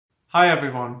Hi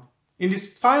everyone. In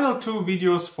these final two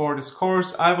videos for this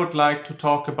course, I would like to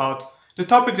talk about the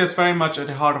topic that's very much at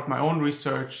the heart of my own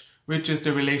research, which is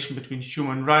the relation between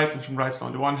human rights and human rights law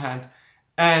on the one hand,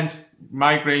 and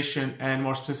migration and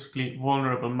more specifically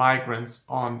vulnerable migrants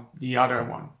on the other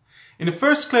one. In the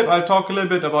first clip, I'll talk a little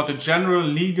bit about the general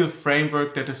legal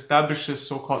framework that establishes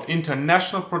so-called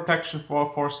international protection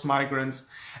for forced migrants.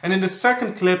 And in the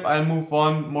second clip, I'll move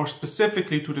on more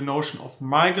specifically to the notion of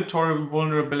migratory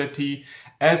vulnerability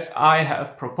as I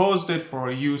have proposed it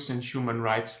for use in human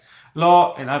rights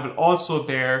law. And I will also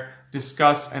there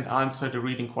discuss and answer the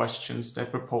reading questions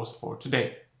that were posed for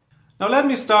today. Now let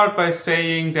me start by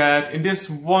saying that in this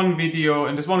one video,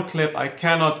 in this one clip, I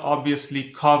cannot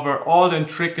obviously cover all the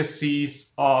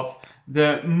intricacies of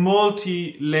the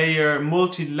multi-layer,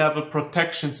 multi-level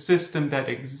protection system that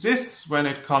exists when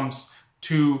it comes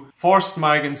to forced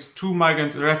migrants, to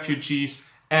migrants, refugees,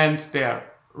 and their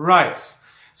rights.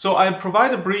 So I'll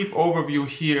provide a brief overview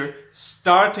here,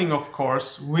 starting of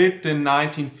course with the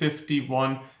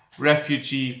 1951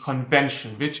 Refugee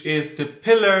Convention, which is the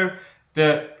pillar,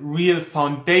 the real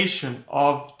foundation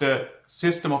of the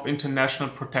system of international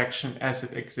protection as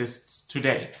it exists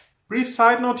today. Brief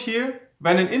side note here,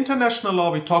 when in international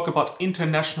law we talk about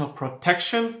international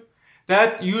protection,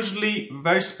 that usually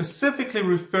very specifically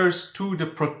refers to the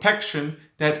protection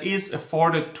that is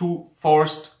afforded to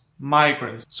forced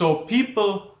migrants. So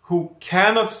people who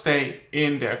cannot stay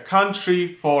in their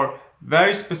country for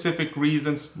very specific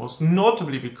reasons, most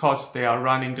notably because they are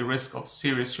running the risk of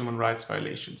serious human rights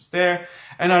violations there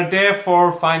and are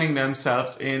therefore finding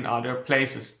themselves in other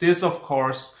places. This, of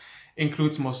course,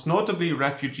 includes most notably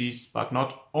refugees, but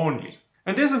not only.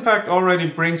 And this, in fact, already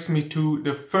brings me to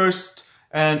the first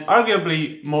and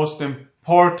arguably most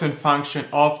important function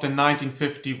of the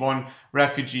 1951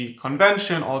 Refugee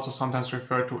Convention, also sometimes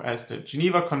referred to as the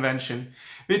Geneva Convention,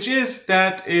 which is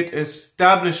that it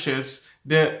establishes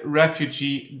the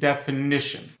refugee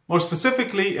definition. More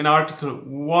specifically, in Article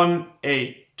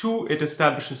 1A2, it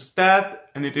establishes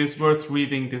that, and it is worth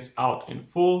reading this out in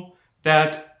full,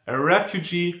 that a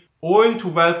refugee, owing to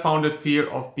well-founded fear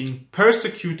of being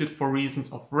persecuted for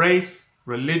reasons of race,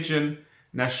 religion,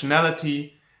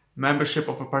 nationality, membership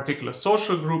of a particular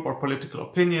social group or political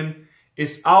opinion,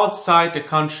 is outside the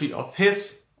country of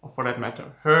his, or for that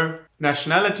matter, her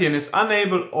nationality and is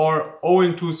unable or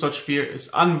owing to such fear is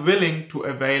unwilling to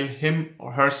avail him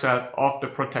or herself of the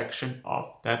protection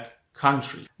of that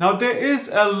country. Now there is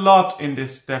a lot in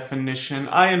this definition.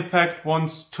 I in fact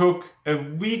once took a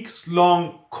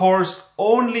weeks-long course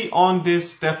only on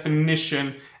this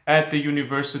definition at the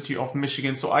University of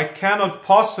Michigan, so I cannot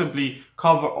possibly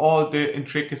cover all the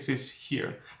intricacies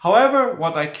here. However,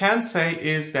 what I can say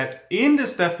is that in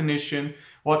this definition,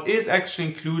 what is actually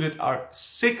included are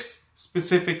 6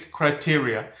 specific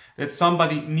criteria that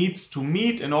somebody needs to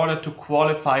meet in order to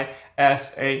qualify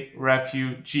as a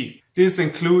refugee. This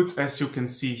includes, as you can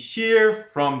see here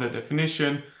from the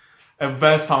definition, a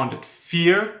well-founded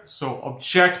fear, so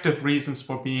objective reasons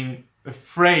for being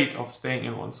afraid of staying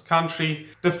in one's country.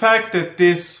 The fact that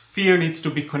this fear needs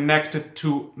to be connected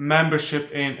to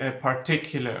membership in a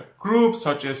particular group,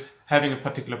 such as having a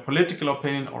particular political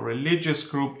opinion or religious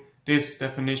group. This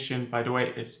definition, by the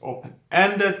way, is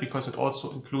open-ended because it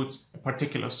also includes a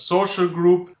particular social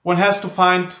group. One has to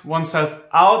find oneself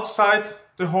outside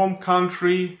the home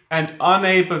country and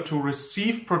unable to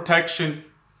receive protection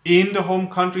in the home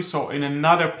country, so in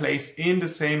another place in the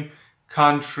same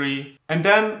country. And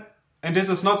then, and this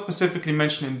is not specifically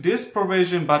mentioned in this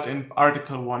provision, but in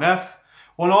Article 1F,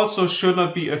 one also should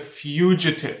not be a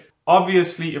fugitive.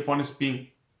 Obviously, if one is being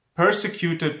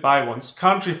persecuted by one's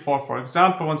country for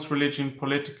example, one's religion,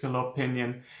 political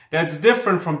opinion, that's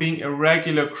different from being a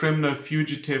regular criminal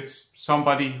fugitive,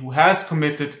 somebody who has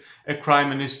committed a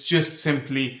crime and is just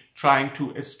simply trying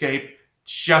to escape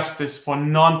justice for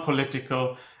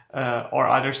non-political or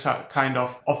other kind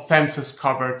of offenses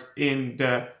covered in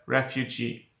the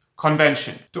Refugee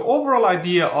Convention. The overall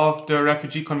idea of the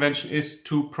Refugee Convention is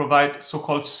to provide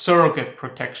so-called surrogate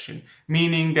protection,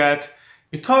 meaning that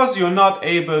because you're not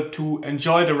able to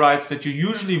enjoy the rights that you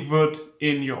usually would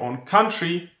in your own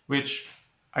country, which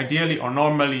ideally or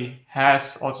normally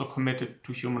has also committed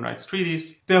to human rights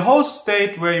treaties, the host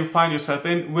state where you find yourself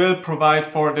in will provide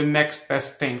for the next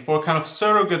best thing, for a kind of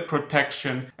surrogate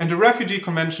protection. And the Refugee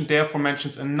Convention therefore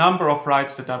mentions a number of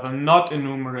rights that I will not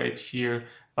enumerate here,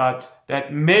 but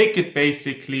that make it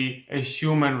basically a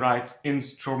human rights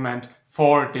instrument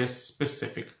for this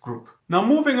specific group. Now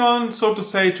moving on, so to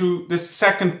say, to the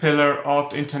second pillar of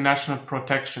the international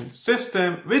protection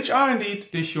system, which are indeed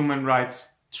the human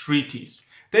rights treaties.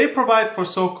 they provide for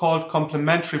so-called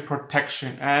complementary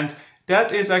protection, and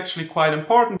that is actually quite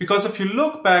important because if you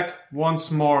look back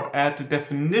once more at the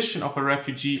definition of a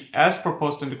refugee as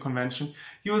proposed in the convention,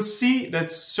 you will see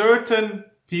that certain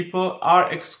people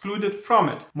are excluded from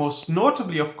it. Most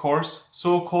notably, of course,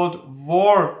 so-called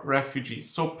war refugees.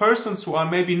 So persons who are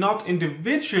maybe not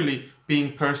individually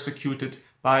being persecuted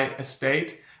by a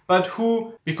state, but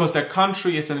who, because their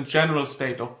country is in a general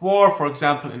state of war, for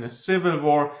example in a civil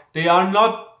war, they are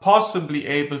not possibly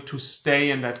able to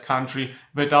stay in that country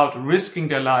without risking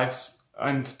their lives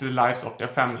and the lives of their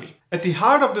family. At the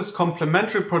heart of this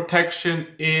complementary protection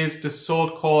is the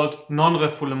so-called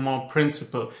non-refoulement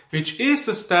principle, which is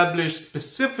established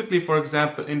specifically, for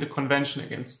example, in the Convention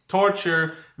Against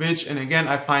Torture, which, and again,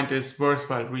 I find this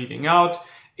worthwhile reading out.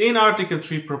 In Article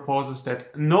 3 proposes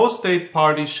that no state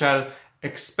party shall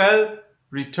expel,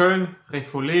 return,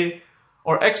 refouler,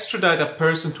 or extradite a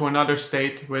person to another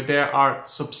state where there are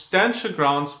substantial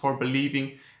grounds for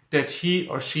believing that he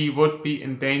or she would be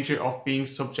in danger of being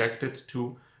subjected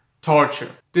to torture.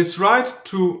 This right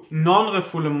to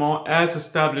non-refoulement as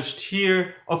established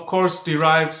here, of course,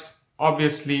 derives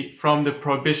obviously from the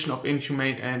prohibition of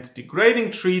inhumane and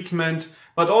degrading treatment,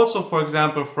 but also, for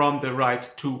example, from the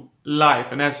right to life.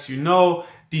 And as you know,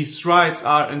 these rights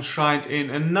are enshrined in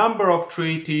a number of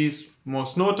treaties,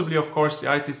 most notably, of course, the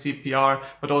ICCPR,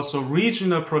 but also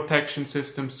regional protection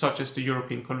systems such as the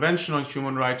European Convention on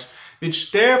Human Rights,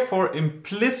 which therefore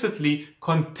implicitly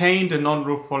contain the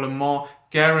non-refoulement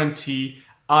guarantee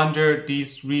under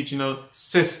these regional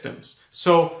systems.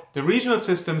 So the regional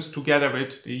systems, together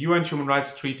with the UN Human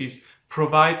Rights Treaties,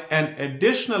 provide an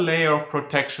additional layer of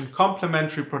protection,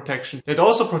 complementary protection, that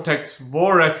also protects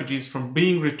war refugees from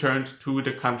being returned to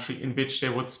the country in which they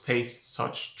would face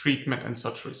such treatment and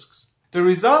such risks. The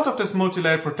result of this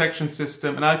multi-layered protection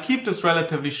system, and I'll keep this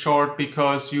relatively short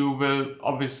because you will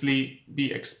obviously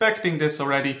be expecting this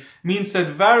already, means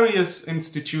that various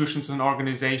institutions and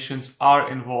organizations are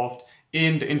involved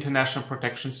in the international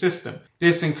protection system.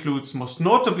 This includes most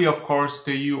notably, of course,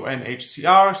 the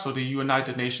UNHCR, so the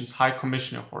United Nations High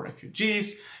Commissioner for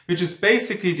Refugees, which is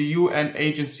basically the UN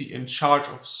agency in charge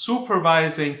of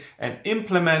supervising and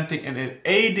implementing and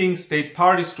aiding state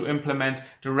parties to implement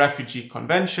the Refugee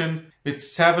Convention. With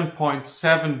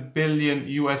 $7.7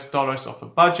 billion of a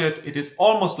budget, it is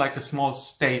almost like a small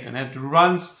state, and it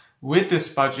runs with this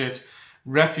budget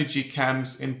refugee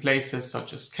camps in places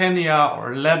such as Kenya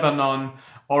or Lebanon,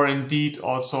 or indeed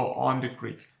also on the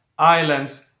Greek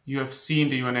islands. You have seen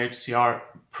the UNHCR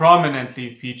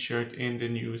prominently featured in the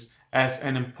news as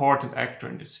an important actor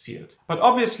in this field. But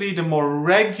obviously the more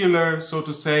regular, so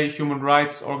to say, human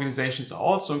rights organizations are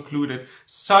also included,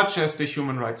 such as the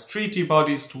human rights treaty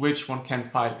bodies to which one can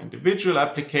file individual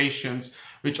applications,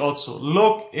 which also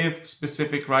look, if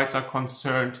specific rights are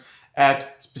concerned,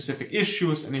 at specific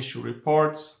issues and issue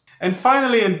reports. And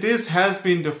finally, and this has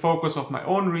been the focus of my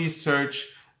own research,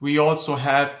 we also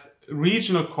have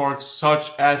regional courts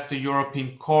such as the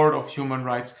European Court of Human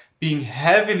Rights being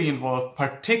heavily involved,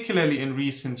 particularly in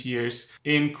recent years,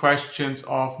 in questions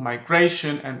of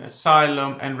migration and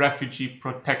asylum and refugee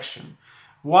protection.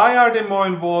 Why are they more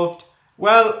involved?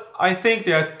 Well, I think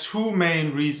there are two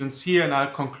main reasons here, and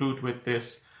I'll conclude with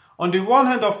this. On the one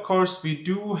hand, of course, we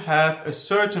do have a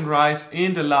certain rise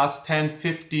in the last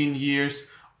 10-15 years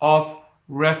of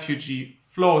refugee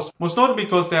flows. Most notably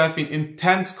because there have been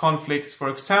intense conflicts, for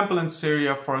example in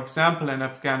Syria, for example in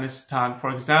Afghanistan,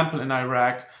 for example in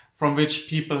Iraq, from which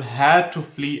people had to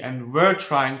flee and were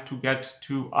trying to get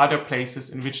to other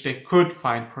places in which they could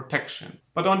find protection.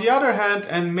 But on the other hand,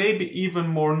 and maybe even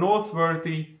more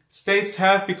noteworthy, states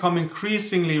have become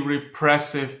increasingly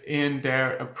repressive in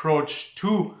their approach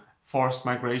to forced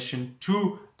migration,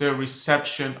 to the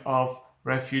reception of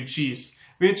refugees,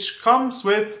 which comes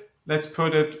with, let's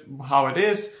put it how it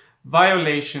is,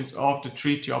 violations of the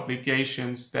treaty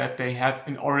obligations that they have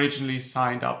originally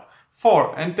signed up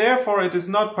for. And therefore it is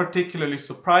not particularly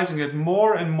surprising that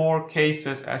more and more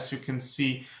cases, as you can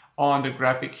see on the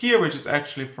graphic here, which is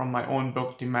actually from my own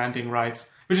book, Demanding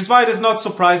Rights, which is why it is not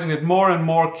surprising that more and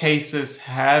more cases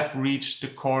have reached the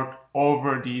court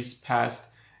over these past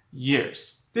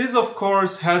years. This, of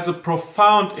course, has a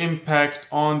profound impact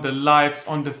on the lives,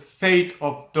 on the fate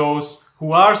of those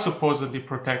who are supposedly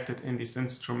protected in these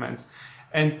instruments.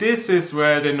 And this is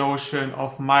where the notion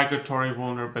of migratory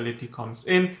vulnerability comes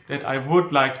in, that I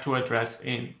would like to address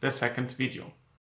in the second video.